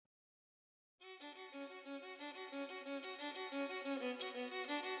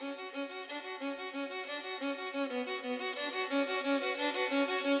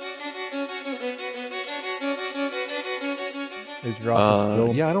Is your office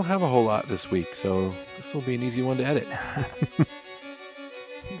filled? Yeah, I don't have a whole lot this week, so this will be an easy one to edit.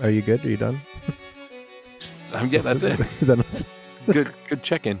 Are you good? Are you done? Yeah, that's it. Is that enough? Good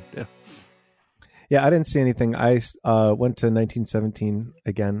check-in. Yeah. Yeah, I didn't see anything. I went to 1917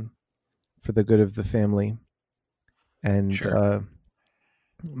 again for the good of the family, and Sure.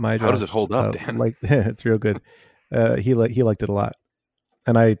 my How does it hold up, Dan? Like it's real good. He liked it a lot,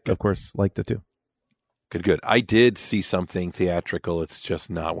 and I of course liked it too. Good. I did see something theatrical. It's just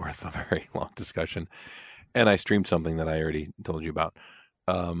not worth a very long discussion. And I streamed something that I already told you about.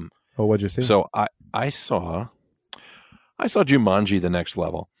 What'd you see? So I saw Jumanji: The Next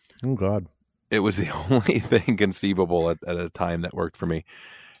Level. Oh God. It was the only thing conceivable at a time that worked for me.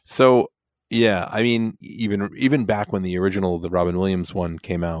 So yeah, I mean, even back when the Robin Williams one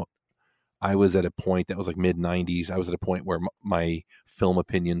came out, I was at a point that was like mid '90s. I was at a point where my film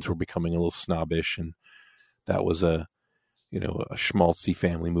opinions were becoming a little snobbish, and that was a schmaltzy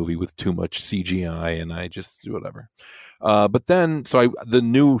family movie with too much CGI, and I just whatever. But then, the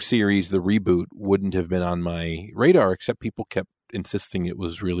new series, the reboot, wouldn't have been on my radar, except people kept insisting it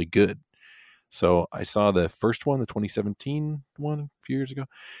was really good. So I saw the first one, the 2017 one, a few years ago,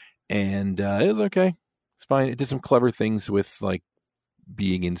 and it was okay. It's fine. It did some clever things with like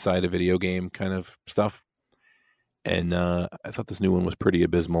being inside a video game kind of stuff. And I thought this new one was pretty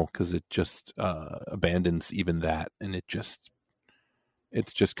abysmal because it just abandons even that, and it's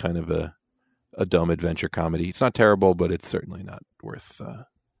just kind of a dumb adventure comedy. It's not terrible, but it's certainly not worth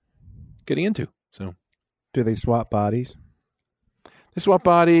getting into. So, do they swap bodies? They swap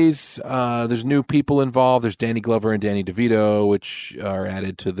bodies. There's new people involved. There's Danny Glover and Danny DeVito, which are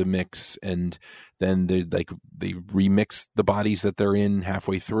added to the mix, and then they remix the bodies that they're in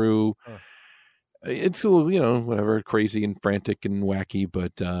halfway through. Oh. It's a little, whatever, crazy and frantic and wacky,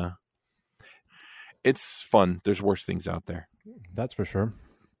 but it's fun. There's worse things out there. That's for sure.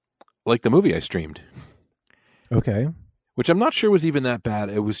 Like the movie I streamed. Okay. Which I'm not sure was even that bad.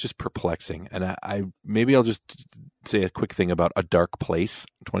 It was just perplexing. And maybe I'll just say a quick thing about A Dark Place,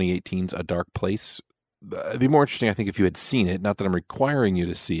 2018's A Dark Place. It'd be more interesting, I think, if you had seen it. Not that I'm requiring you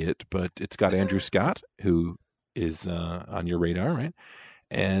to see it, but it's got Andrew Scott, who is on your radar, right?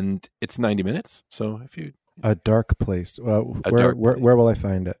 And it's 90 minutes. So if you... A Dark Place. Where will I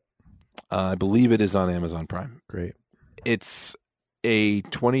find it? I believe it is on Amazon Prime. Great. It's a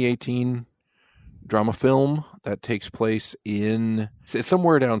 2018 drama film that takes place it's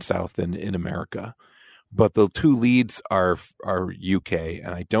somewhere down south in America, but the two leads are UK, and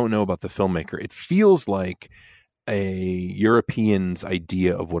I don't know about the filmmaker. It feels like a European's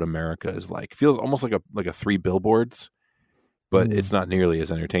idea of what America is like. It feels almost like a Three Billboards, but it's not nearly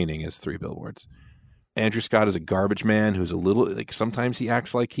as entertaining as Three Billboards. Andrew Scott is a garbage man who's a little like, sometimes he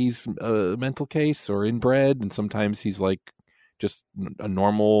acts like he's a mental case or inbred, and sometimes he's like just a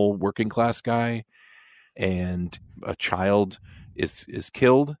normal working class guy. And a child is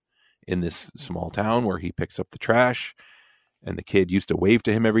killed in this small town where he picks up the trash, and the kid used to wave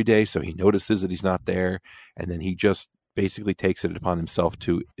to him every day, so he notices that he's not there, and then he just basically takes it upon himself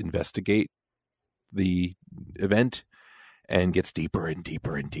to investigate the event and gets deeper and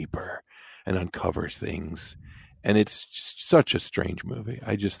deeper and deeper and uncovers things. And it's just such a strange movie.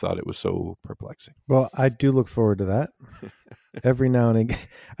 I just thought it was so perplexing. Well, I do look forward to that. Every now and again,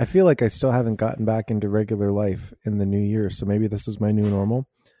 I feel like I still haven't gotten back into regular life in the new year, so maybe this is my new normal.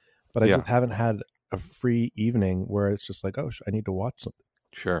 But I just haven't had a free evening where it's just like, I need to watch something.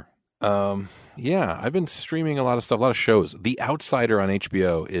 Sure. Yeah, I've been streaming a lot of stuff, a lot of shows. The Outsider on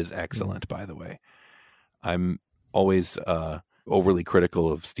HBO is excellent, by the way. I'm always overly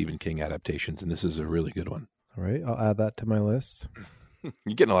critical of Stephen King adaptations, and this is a really good one. All right, I'll add that to my list.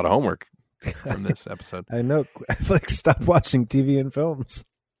 You're getting a lot of homework from this episode. I know. Stop watching TV and films,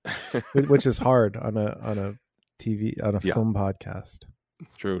 which is hard on a film podcast.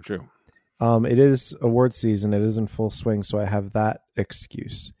 True. It is award season. It is in full swing, so I have that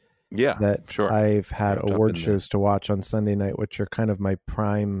excuse. Yeah, that sure. I've had award shows to watch on Sunday night, which are kind of my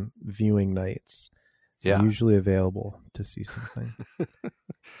prime viewing nights. Yeah, I'm usually available to see something.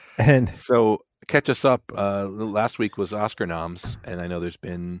 And so catch us up. Last week was Oscar noms, and I know there's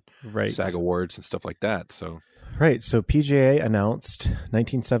been SAG Awards and stuff like that. So PGA announced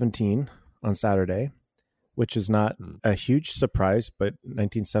 1917 on Saturday, which is not a huge surprise, but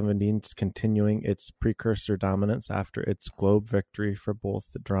 1917 is continuing its precursor dominance after its Globe victory for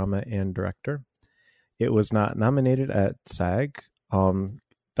both the drama and director. It was not nominated at SAG.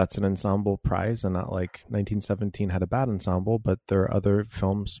 That's an ensemble prize, and not like 1917 had a bad ensemble, but there are other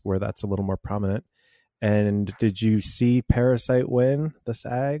films where that's a little more prominent. And did you see Parasite win the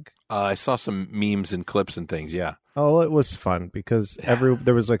SAG? I saw some memes and clips and things, yeah. Oh, it was fun because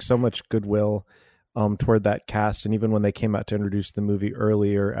there was like so much goodwill toward that cast, and even when they came out to introduce the movie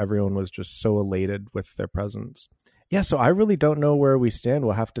earlier, everyone was just so elated with their presence. Yeah, so I really don't know where we stand.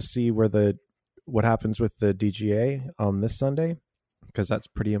 We'll have to see what happens with the DGA this Sunday, because that's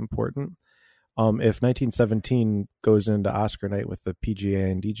pretty important. If 1917 goes into Oscar night with the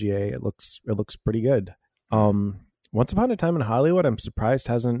PGA and DGA, it looks pretty good. Once Upon a Time in Hollywood, I'm surprised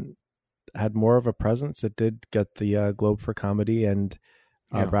hasn't had more of a presence. It did get the Globe for Comedy and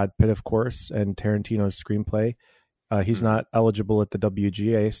Brad Pitt, of course, and Tarantino's screenplay. He's not eligible at the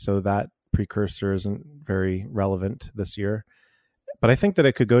WGA, so that precursor isn't very relevant this year. But I think that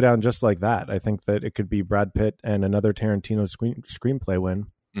it could go down just like that. I think that it could be Brad Pitt and another Tarantino screenplay win,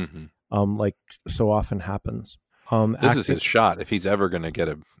 like so often happens. This is his shot. If he's ever going to get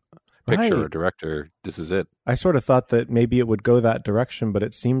a picture or director, this is it. I sort of thought that maybe it would go that direction, but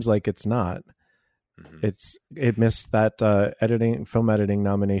it seems like it's not. It missed that film editing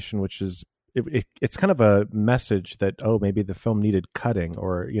nomination, which is it's kind of a message that maybe the film needed cutting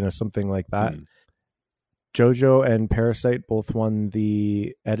or something like that. Jojo and Parasite both won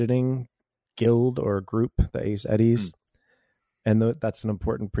the editing guild or group, the Ace Eddies, and that's an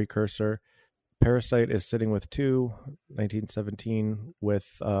important precursor. Parasite is sitting with 2, 1917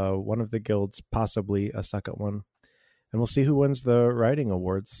 with one of the guilds, possibly a second one, and we'll see who wins the writing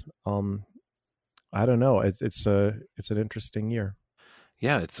awards. I don't know. It's an interesting year.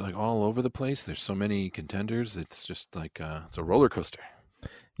 Yeah, it's like all over the place. There's so many contenders. It's just like it's a roller coaster.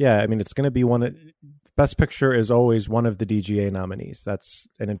 Yeah, I mean, it's going to be Best Picture is always one of the DGA nominees. That's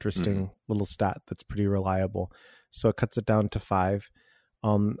an interesting little stat that's pretty reliable. So it cuts it down to 5.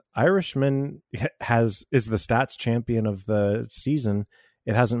 Irishman is the stats champion of the season.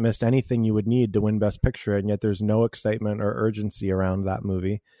 It hasn't missed anything you would need to win Best Picture, and yet there's no excitement or urgency around that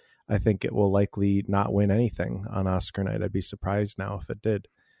movie. I think it will likely not win anything on Oscar night. I'd be surprised now if it did.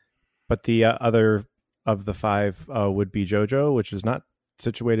 But the other of the 5 would be Jojo, which is not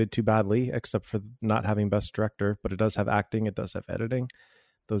situated too badly, except for not having Best Director, but it does have acting, it does have editing.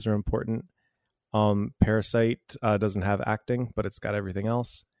 Those are important. Parasite doesn't have acting, but it's got everything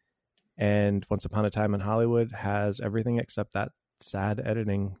else. And Once Upon a Time in Hollywood has everything except that sad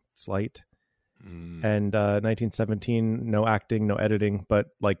editing slight. And 1917, no acting, no editing, but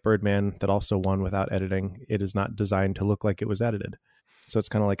like Birdman, that also won without editing, it is not designed to look like it was edited. So it's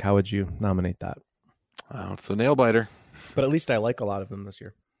kind of like, how would you nominate that? Oh, it's a nail biter. But at least I like a lot of them this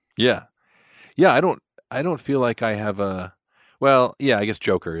year. Yeah. I don't feel like I have a. Well, yeah, I guess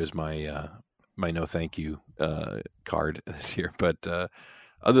Joker is my my no thank you card this year. But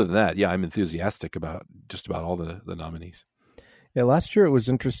other than that, yeah, I'm enthusiastic about just about all the nominees. Yeah, last year it was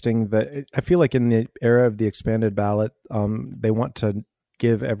interesting that I feel like in the era of the expanded ballot, they want to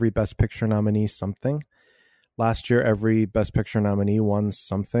give every Best Picture nominee something. Last year, every Best Picture nominee won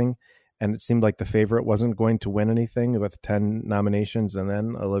something, and it seemed like the favorite wasn't going to win anything with 10 nominations and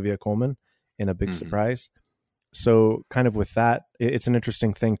then Olivia Colman in a big surprise. So kind of with that, it's an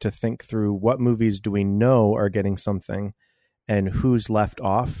interesting thing to think through what movies do we know are getting something and who's left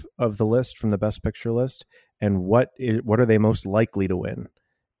off of the list from the Best Picture list, and what are they most likely to win,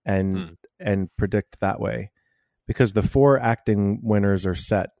 and predict that way. Because the 4 acting winners are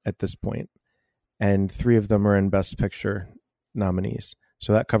set at this point, and 3 of them are in Best Picture nominees.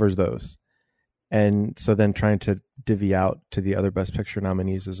 So that covers those. And so then trying to divvy out to the other Best Picture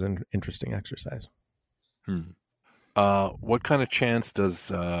nominees is an interesting exercise. What kind of chance does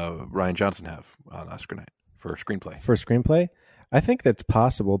Rian Johnson have on Oscar night for screenplay? For screenplay? I think that's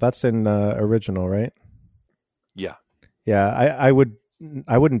possible. That's in original, right? Yeah. Yeah, I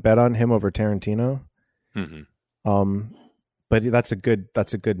wouldn't bet on him over Tarantino. But that's a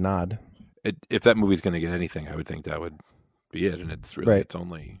good nod. If that movie's going to get anything, I would think that would be it, and it's really its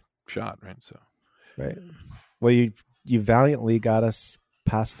only shot, right? So, right. Well, you valiantly got us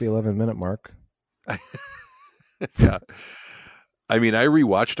past the 11-minute mark. Yeah. I mean, I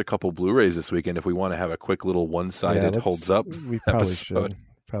rewatched a couple Blu-rays this weekend. If we want to have a quick little one-sided holds up, we probably should.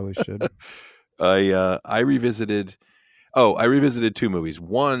 Probably should. I revisited 2 movies.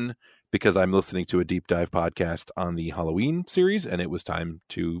 One, because I'm listening to a deep dive podcast on the Halloween series, and it was time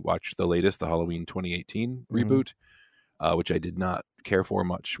to watch the latest, the Halloween 2018 reboot, which I did not care for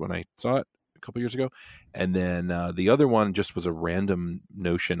much when I saw it a couple years ago. And then the other one just was a random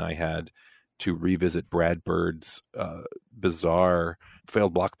notion I had to revisit Brad Bird's bizarre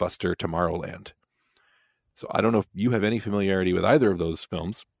failed blockbuster Tomorrowland. So I don't know if you have any familiarity with either of those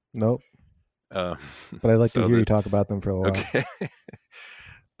films. Nope. But I'd like to hear you talk about them for a while. Okay.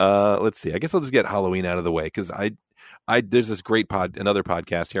 Let's see. I guess I'll just get Halloween out of the way, because there's this great another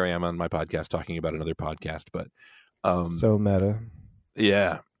podcast. Here I am on my podcast talking about another podcast, but So meta.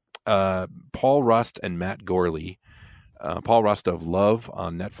 Yeah. Paul Rust and Matt Gorley. Paul Rust of Love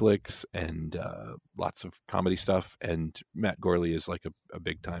on Netflix and lots of comedy stuff. And Matt Gorley is like a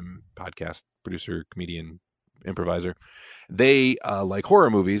big time podcast producer, comedian, improviser. They like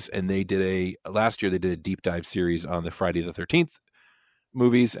horror movies, and last year they did a deep dive series on the Friday the 13th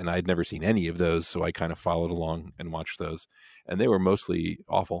movies, and I'd never seen any of those, so I kind of followed along and watched those, and they were mostly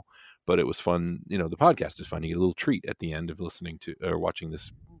awful, but it was fun. The podcast is fun. You get a little treat at the end of listening to or watching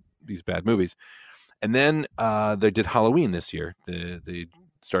these bad movies. And then they did Halloween this year, the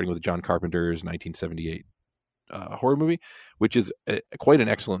starting with John Carpenter's 1978 horror movie, which is quite an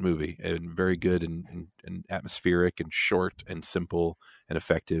excellent movie and very good and atmospheric and short and simple and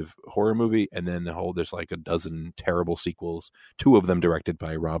effective horror movie. And then there's like a dozen terrible sequels, 2 of them directed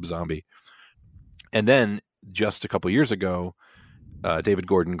by Rob Zombie. And then just a couple years ago, David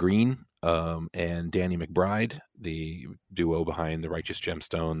Gordon Green and Danny McBride, the duo behind The Righteous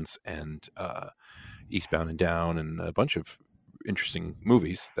Gemstones and Eastbound and Down and a bunch of interesting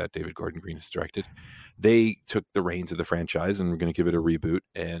movies that David Gordon Green has directed, they took the reins of the franchise and were going to give it a reboot,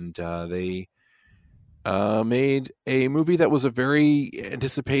 and they made a movie that was a very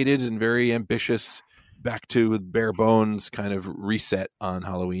anticipated and very ambitious back to bare bones kind of reset on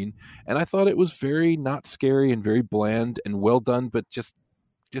Halloween. And I thought it was very not scary and very bland and well done, but just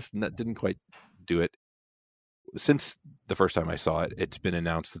didn't quite do it. Since the first time I saw it, it's been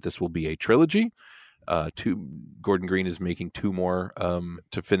announced that this will be a trilogy. Gordon Green is making 2 more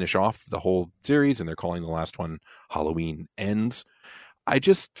to finish off the whole series, and they're calling the last one Halloween Ends. I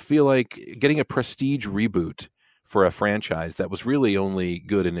just feel like getting a prestige reboot for a franchise that was really only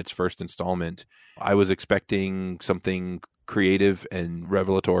good in its first installment. I was expecting something creative and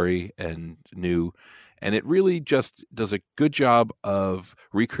revelatory and new, and it really just does a good job of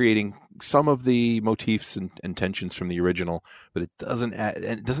recreating some of the motifs and tensions from the original, but it doesn't add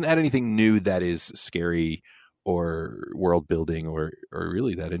anything new that is scary or world building or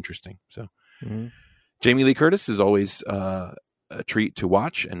really that interesting. So Jamie Lee Curtis is always a treat to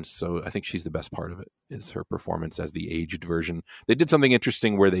watch, and so I think she's the best part of it, is her performance as the aged version. They did something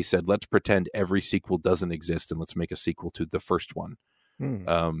interesting where they said, let's pretend every sequel doesn't exist and let's make a sequel to the first one.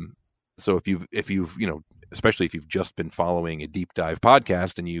 So if you've especially if you've just been following a deep dive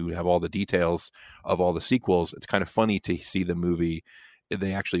podcast and you have all the details of all the sequels, it's kind of funny to see the movie.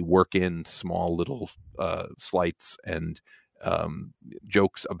 They actually work in small little slights and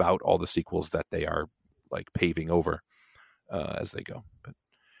jokes about all the sequels that they are like paving over as they go.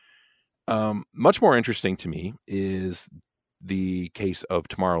 But much more interesting to me is the case of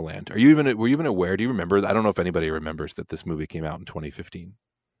Tomorrowland. Were you even aware? Do you remember? I don't know if anybody remembers that this movie came out in 2015.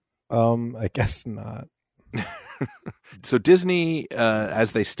 I guess not. So Disney,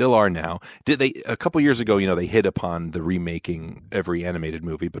 as they still are now, a couple years ago, they hit upon the remaking every animated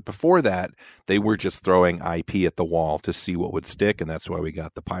movie, but before that, they were just throwing IP at the wall to see what would stick, and that's why we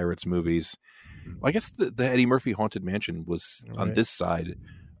got the Pirates movies. Well, I guess the Eddie Murphy Haunted Mansion was on this side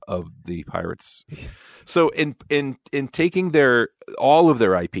of the Pirates. So in taking all of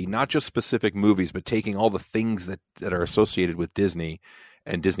their IP, not just specific movies, but taking all the things that are associated with Disney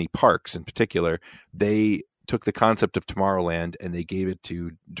and Disney parks in particular, they took the concept of Tomorrowland and they gave it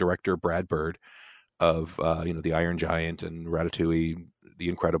to director Brad Bird of The Iron Giant and Ratatouille,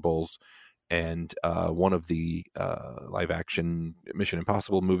 The Incredibles, and one of the live action Mission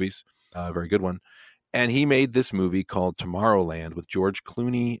Impossible movies, a very good one. And he made this movie called Tomorrowland with George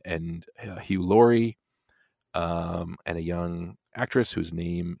Clooney and Hugh Laurie and a young actress whose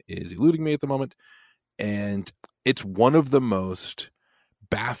name is eluding me at the moment. And it's one of the most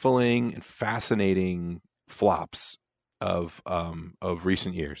baffling and fascinating flops of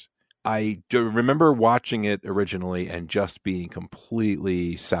recent years. I remember watching it originally and just being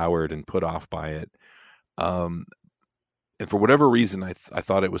completely soured and put off by it. And for whatever reason, I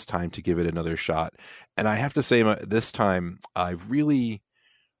thought it was time to give it another shot. And I have to say, this time, I really,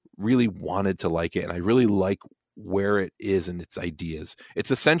 really wanted to like it. And I really like where it is and its ideas. It's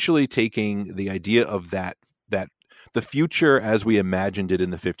essentially taking the idea of that the future as we imagined it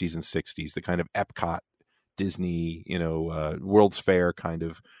in the 50s and 60s, the kind of Epcot, Disney, World's Fair kind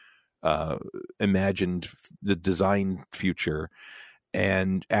of imagined the design future,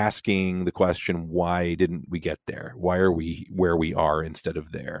 and asking the question, why didn't we get there? Why are we where we are instead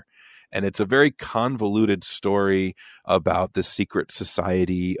of there? And it's a very convoluted story about the secret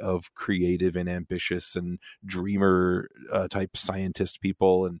society of creative and ambitious and dreamer type scientist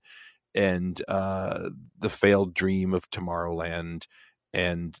people, and the failed dream of Tomorrowland,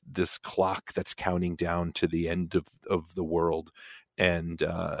 and this clock that's counting down to the end of the world. And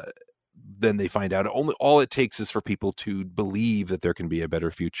then they find out all it takes is for people to believe that there can be a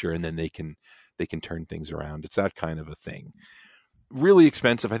better future, and then they can turn things around. It's that kind of a thing. Really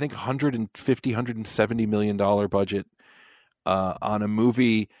expensive. I think $170 million budget on a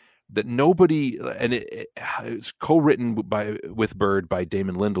movie that nobody, and it's co-written with Bird by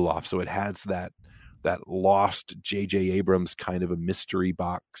Damon Lindelof, so it has that lost J.J. Abrams kind of a mystery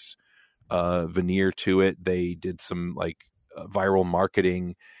box veneer to it. They did some viral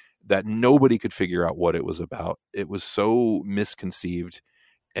marketing that nobody could figure out what it was about. It was so misconceived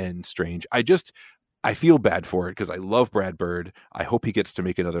and strange. I feel bad for it because I love Brad Bird. I hope he gets to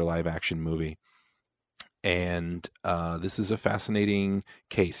make another live action movie. And this is a fascinating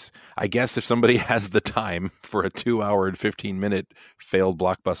case. I guess if somebody has the time for a 2-hour and 15-minute failed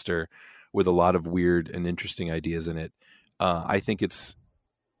blockbuster with a lot of weird and interesting ideas in it, I think it's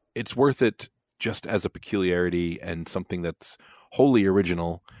worth it just as a peculiarity and something that's wholly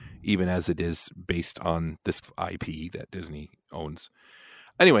original, even as it is based on this IP that Disney owns.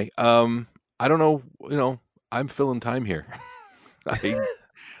 Anyway, I don't know, I'm filling time here.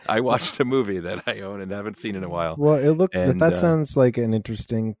 I watched a movie that I own and haven't seen in a while. Well, that sounds like an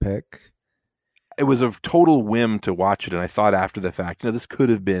interesting pick. It was a total whim to watch it, and I thought after the fact, this could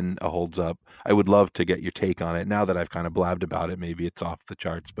have been a holds up. I would love to get your take on it. Now that I've kind of blabbed about it, maybe it's off the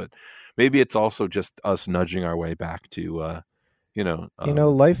charts, but maybe it's also just us nudging our way back to,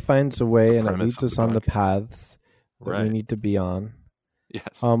 life finds a way, and it leads us on the paths that we need to be on. Yes.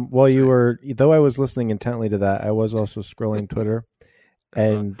 Though I was listening intently to that, I was also scrolling Twitter.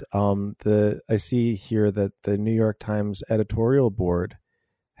 And I see here that the New York Times editorial board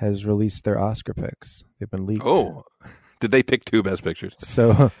has released their Oscar picks. They've been leaked. Oh, did they pick 2 Best Pictures?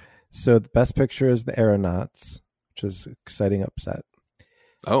 So the Best Picture is The Aeronauts, which is an exciting upset.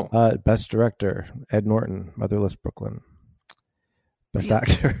 Oh. Best Director, Ed Norton, Motherless Brooklyn. Best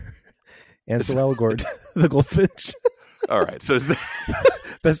Actor, Ansel Elgort, The Goldfinch. All right. So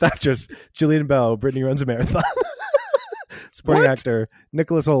Best Actress, Julian Bell, Brittany Runs a Marathon. Supporting Actor,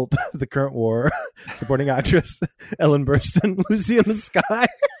 Nicholas Hoult, The Current War. Supporting Actress, Ellen Burstyn, Lucy in the Sky.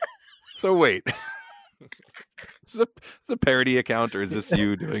 So wait. Is this a parody account, or is this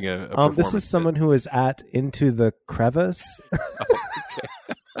you doing a performance? This is someone who is at Into the Crevice.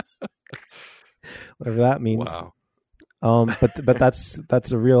 Whatever that means. Wow. But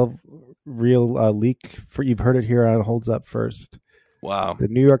that's a real leak. You've heard it here on Holds Up First. Wow. The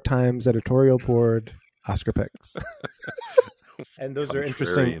New York Times editorial board Oscar picks. And those are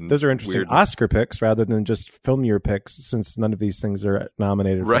interesting. Those are interesting Oscar picks rather than just film year picks, since none of these things are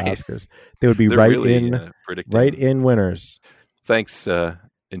nominated for Oscars. They would be right in winners. Thanks.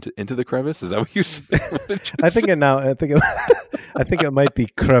 Into the crevice. Is that what you said? I think it might be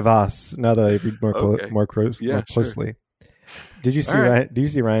crevasse now that I read more closely. Sure. Did you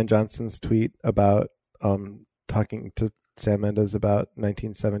see Ryan Johnson's tweet about talking to Sam Mendes about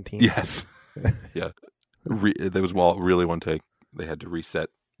 1917? Yes. Yeah. There was really one take. They had to reset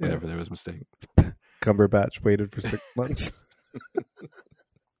whenever there was a mistake. Cumberbatch waited for 6 months.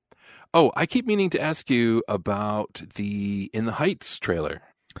 Oh, I keep meaning to ask you about the In the Heights trailer.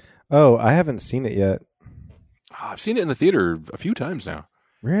 Oh, I haven't seen it yet. I've seen it in the theater a few times now.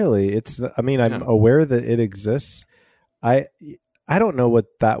 Really? I'm aware that it exists. I don't know what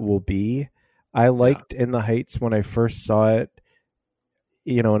that will be. I liked In the Heights when I first saw it,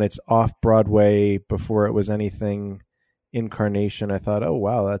 and it's off Broadway before it was anything incarnation. I thought, oh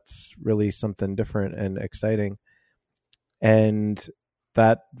wow, that's really something different and exciting. And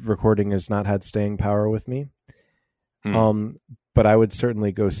that recording has not had staying power with me. But I would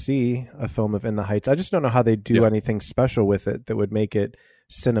certainly go see a film of In the Heights. I just don't know how they do anything special with it that would make it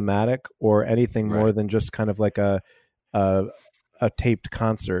cinematic or anything more than just kind of like a taped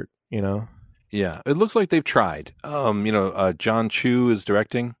concert, Yeah, it looks like they've tried. John Chu is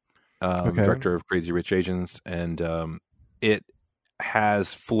directing, director of Crazy Rich Asians, and it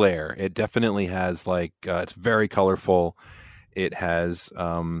has flair. It definitely has it's very colorful. It has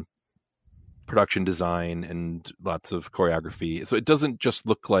production design and lots of choreography. So it doesn't just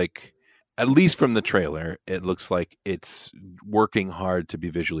look like, at least from the trailer, it looks like it's working hard to be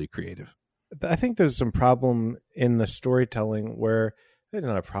visually creative. I think there's some problem in the storytelling where it's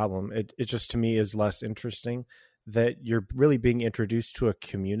not a problem. It just, to me, is less interesting, that you're really being introduced to a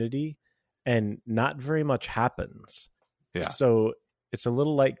community and not very much happens. Yeah. So it's a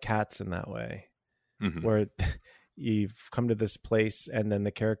little like Cats in that way, where you've come to this place and then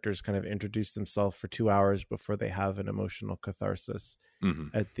the characters kind of introduce themselves for 2 hours before they have an emotional catharsis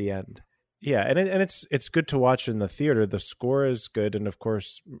at the end. Yeah. And it's good to watch in the theater. The score is good. And of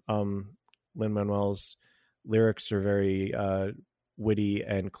course, Lin-Manuel's lyrics are very, witty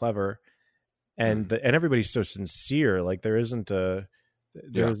and clever. and and everybody's so sincere. Like there isn't a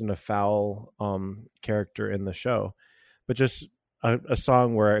foul character in the show, but just a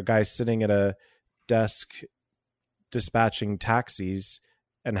song where a guy's sitting at a desk dispatching taxis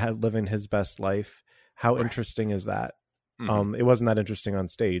and living his best life. How interesting is that? It wasn't that interesting on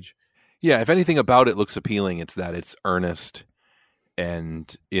stage. Yeah, if anything about it looks appealing, it's that it's earnest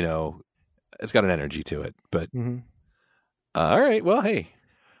and, you know, it's got an energy to it. But all right, well, hey,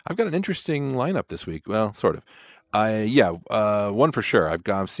 I've got an interesting lineup this week. Well, sort of. One for sure.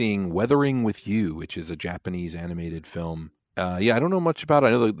 I'm seeing Weathering with You, which is a Japanese animated film. I don't know much about it.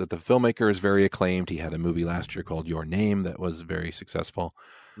 I know that the filmmaker is very acclaimed. He had a movie last year called Your Name that was very successful.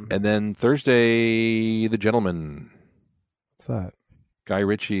 And then Thursday, The Gentleman. What's that? Guy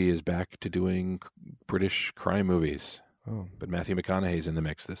Ritchie is back to doing British crime movies. Oh. But Matthew McConaughey's in the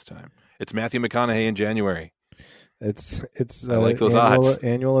mix this time. It's Matthew McConaughey in January. It's I like those odds.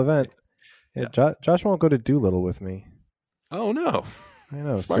 Annual event. Yeah. Josh won't go to Doolittle with me. Oh no! I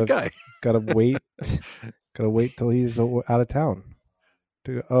know. Smart guy. Gotta wait. Gotta wait till he's out of town.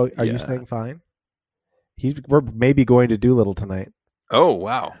 Are you staying fine? We're maybe going to Doolittle tonight. Oh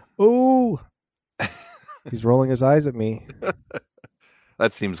wow! Ooh, he's rolling his eyes at me.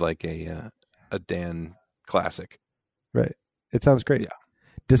 That seems like a Dan classic. Right. It sounds great. Yeah.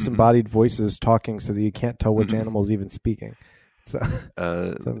 Disembodied voices talking so that you can't tell which animal's even speaking. So,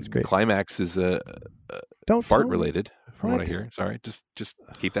 sounds great. Climax is Don't fart related, from what I What? hear. Sorry, just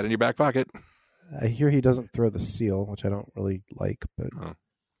keep that in your back pocket. I hear he doesn't throw the seal, which I don't really like, but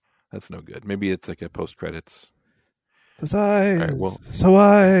That's no good. Maybe it's like a post credits. those eyes, All right, well-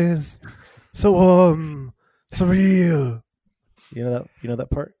 so warm, so real. You know that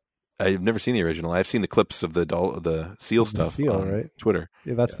part? I've never seen the original. I've seen the clips of the seal stuff seal, on right? Twitter.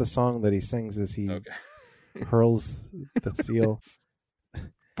 Yeah, that's the song that he sings as he hurls the seal.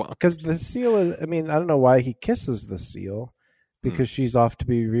 Because the seal is, I don't know why he kisses the seal, because she's off to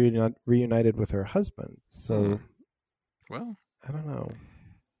be reunited with her husband. So, well, I don't know.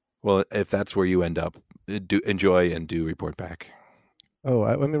 Well, if that's where you end up, do enjoy and do report back. Oh,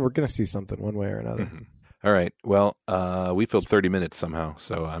 we're going to see something one way or another. All right. Well, we filled 30 minutes somehow,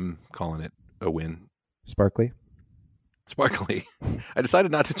 so I'm calling it a win. Sparkly. I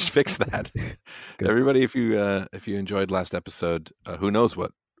decided not to fix that. Everybody, if you enjoyed last episode, who knows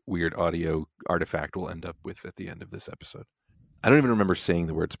what weird audio artifact we'll end up with at the end of this episode. I don't even remember saying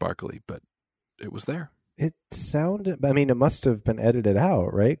the word sparkly, but it was there. It sounded, it must have been edited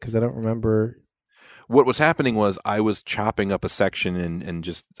out, right? Because I don't remember. What was happening was I was chopping up a section and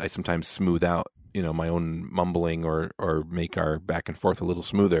just, I sometimes smooth out, my own mumbling or make our back and forth a little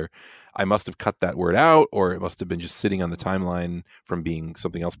smoother. I must have cut that word out, or it must have been just sitting on the timeline from being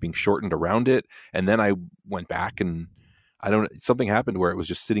something else being shortened around it. And then I went back and something happened where it was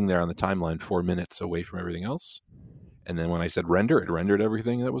just sitting there on the timeline 4 minutes away from everything else. And then when I said render, it rendered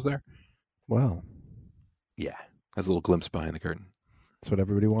everything that was there. Wow. Yeah. That's a little glimpse behind the curtain. That's what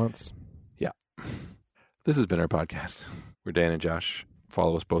everybody wants. Yeah. This has been our podcast. We're Dan and Josh.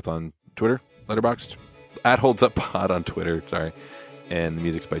 Follow us both on Twitter, Letterboxd, @HoldsUpPod on Twitter, sorry. And the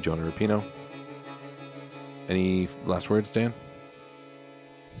music's by Jonah Rapino. Any last words, Dan?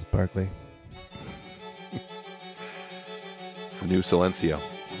 Sparkly. It's the new Silencio.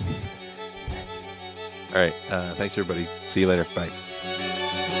 All right. Thanks, everybody. See you later. Bye.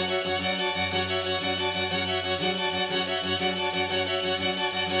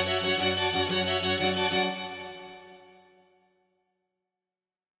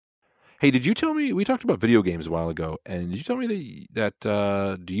 Hey, did you tell me, we talked about video games a while ago, and did you tell me that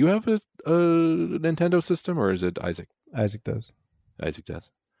do you have a Nintendo system, or is it Isaac? Isaac does. Isaac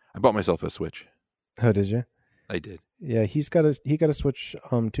does. I bought myself a Switch. Oh, did you? I did. Yeah, he got a Switch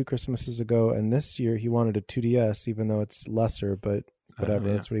 2 Christmases ago, and this year he wanted a 2DS, even though it's lesser, but whatever,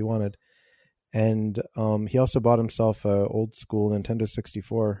 that's what he wanted. And he also bought himself a old school Nintendo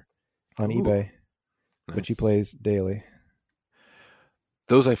 64 on eBay, which he plays daily.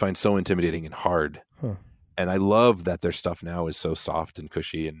 Those I find so intimidating and hard. Huh. And I love that their stuff now is so soft and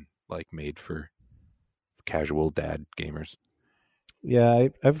cushy and like made for casual dad gamers. Yeah,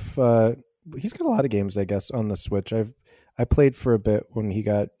 I've he's got a lot of games, I guess, on the Switch. I played for a bit when he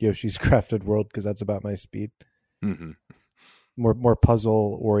got Yoshi's Crafted World, because that's about my speed. Mm-hmm. More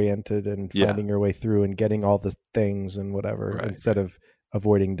puzzle oriented and finding your way through and getting all the things and whatever, instead of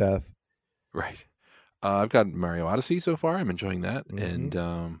avoiding death. Right. I've got Mario Odyssey so far. I'm enjoying that.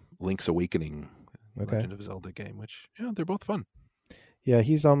 And Link's Awakening, Legend of Zelda game, which, they're both fun. Yeah,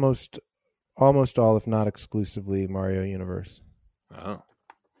 he's almost all, if not exclusively, Mario Universe. Oh.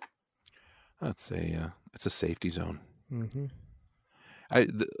 It's a safety zone. Mm-hmm.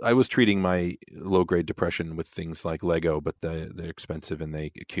 I was treating my low grade depression with things like Lego, but they're expensive and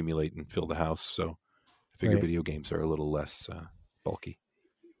they accumulate and fill the house. So I figure Right. video games are a little less bulky.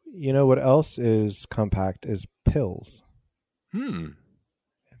 You know what else is compact is pills. Have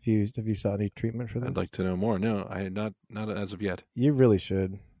you sought any treatment for this? I'd like to know more. No, I had not as of yet. You really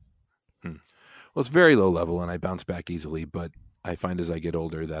should. Well, it's very low level, and I bounce back easily. But I find as I get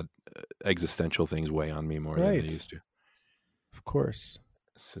older that existential things weigh on me more than they used to. Of course.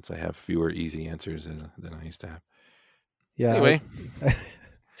 Since I have fewer easy answers than I used to have. Yeah. Anyway,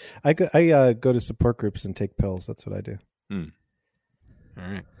 I go to support groups and take pills. That's what I do. All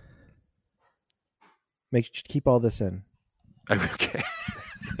right. Keep all this in. Okay.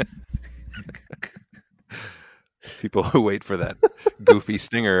 People who wait for that goofy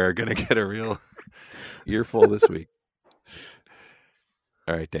stinger are going to get a real earful this week.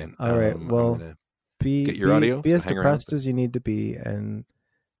 All right, Dan. All right. Well, get your audio. Be as depressed as you need to be, and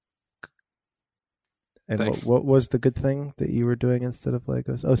what was the good thing that you were doing instead of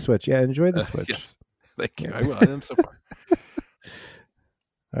Legos? Oh, Switch. Yeah, enjoy the Switch. Yes. Thank you. I will. I am so far.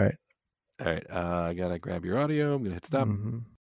 All right. I gotta grab your audio. I'm gonna hit stop. Mm-hmm.